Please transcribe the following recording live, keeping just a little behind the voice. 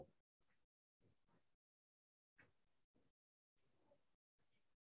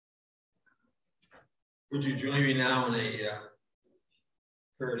Would you join me now in a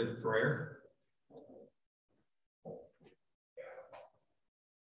imperative prayer?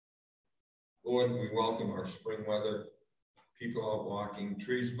 Lord, we welcome our spring weather, people out walking,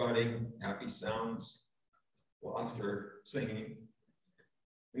 trees budding, happy sounds, laughter, singing.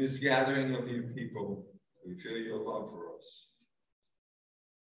 In this gathering of your people, we feel your love for us.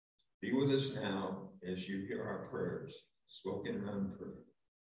 Be with us now as you hear our prayers, spoken and unheard,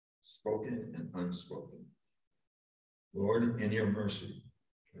 spoken and unspoken. Lord, in your mercy,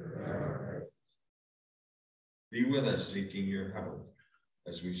 be with us seeking your help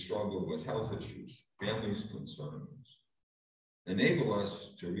as we struggle with health issues, families' concerns. Enable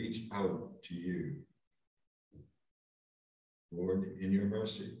us to reach out to you. Lord, in your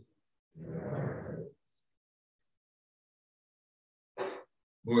mercy.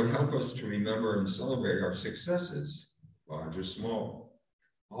 Lord, help us to remember and celebrate our successes, large or small,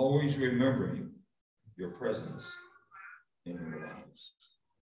 always remembering your presence in our lives.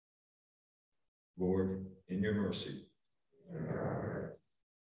 Lord, in your mercy.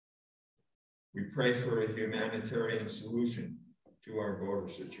 We pray for a humanitarian solution to our border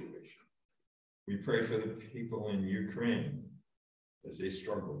situation. We pray for the people in Ukraine as they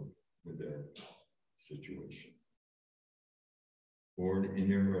struggle with their situation. Lord, in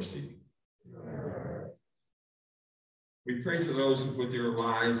your mercy. We pray for those who put their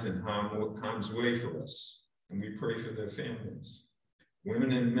lives in harm's way for us, and we pray for their families.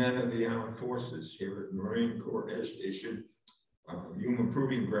 Women and men of the armed forces here at Marine Corps Air Station, Human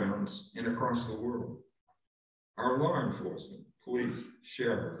Proving Grounds, and across the world. Our law enforcement, police,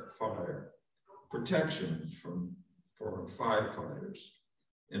 sheriff, fire, protections for our firefighters,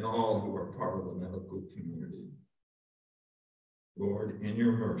 and all who are part of the medical community. Lord, in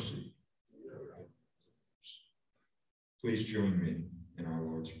your mercy, please join me in our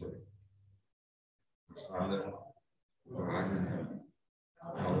Lord's Prayer. Father, who art in heaven,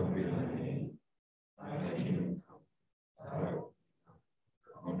 hallowed be thy name. Thy kingdom come, thy will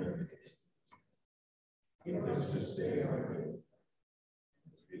be done on earth. Give us this day our bread,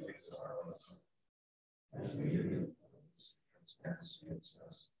 and forgive us our sins, as we forgive those who trespass against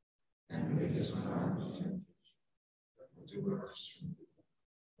us, and lead us not into temptation, but deliver us from evil.